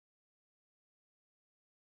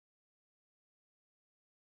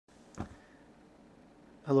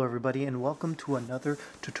Hello everybody and welcome to another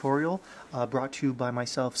tutorial brought to you by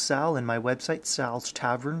myself, Sal, and my website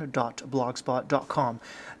salstavern.blogspot.com.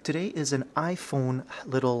 Today is an iPhone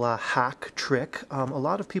little hack trick. A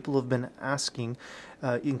lot of people have been asking,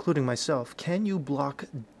 including myself, can you block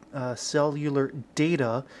cellular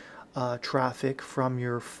data traffic from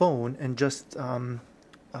your phone and just so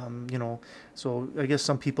I guess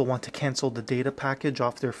some people want to cancel the data package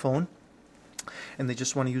off their phone, and they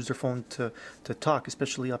just want to use their phone to talk,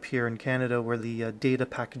 especially up here in Canada where the data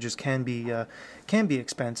packages can be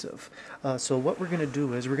expensive. So what we're going to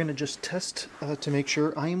do is we're going to just test to make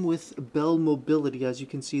sure. I'm with Bell Mobility, as you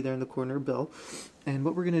can see there in the corner, Bell. And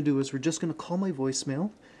what we're going to do is we're just going to call my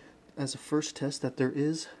voicemail as a first test that there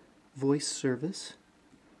is voice service.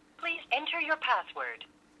 Please enter your password.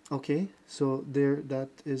 Okay, so there, that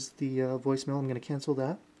is the voicemail. I'm going to cancel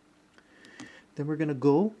that. Then we're going to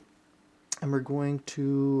go and we're going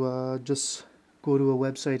to just go to a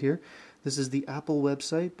website here. This is the Apple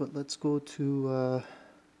website, but let's go to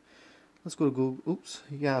Google,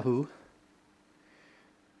 Yahoo.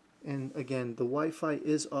 And again, the Wi-Fi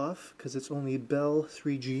is off because it's only Bell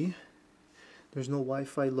 3G. There's no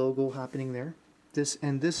Wi-Fi logo happening there. This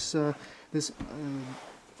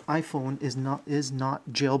iPhone is not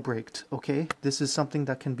jailbreaked, okay? This is something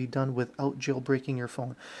that can be done without jailbreaking your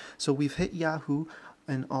phone. So we've hit Yahoo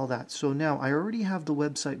and all that. So now I already have the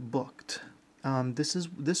website booked. This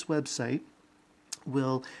website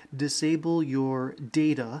will disable your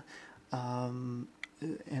data, and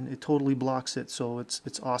it totally blocks it. So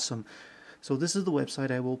it's awesome. So this is the website.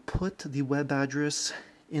 I will put the web address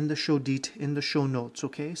in the show notes.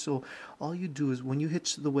 Okay. So all you do is when you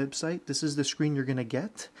hit the website, this is the screen you're gonna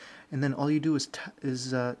get, and then all you do is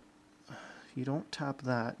you don't tap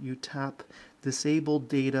that. You tap disable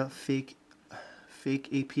data fake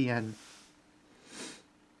APN.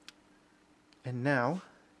 And now,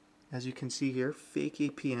 as you can see here, fake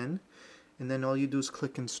APN, and then all you do is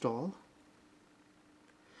click install.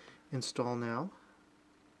 Install now.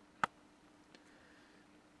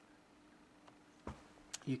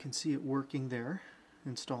 You can see it working there,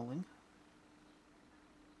 installing.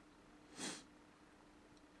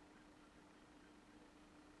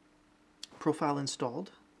 Profile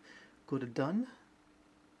installed. Go to done.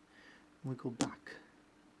 We go back.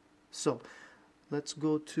 So let's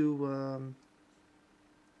go to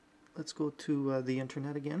the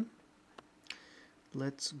internet again.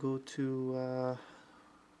 Let's go to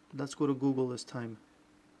Google this time.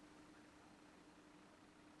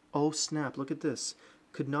 Oh snap, look at this.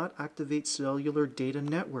 Could not activate cellular data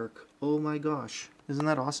network. Oh my gosh. Isn't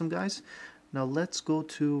that awesome, guys? Now let's go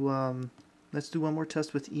to let's do one more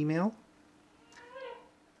test with email.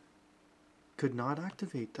 Could not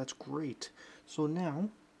activate. That's great. So now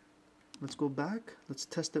let's go back. Let's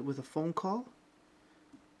test it with a phone call.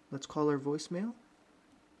 Let's call our voicemail.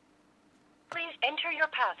 Please enter your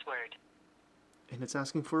password. And it's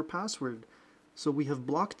asking for a password. So we have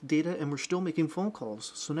blocked data and we're still making phone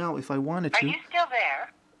calls. So now if I wanted to... Are you still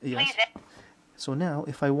there? Yes. Please. So now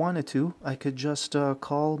if I wanted to, I could just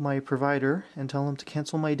call my provider and tell them to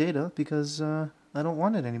cancel my data because I don't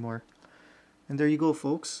want it anymore. And there you go,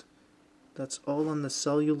 folks. That's all on the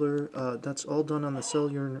cellular. That's all done on the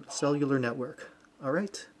cellular network. All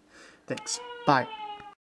right. Thanks. Bye.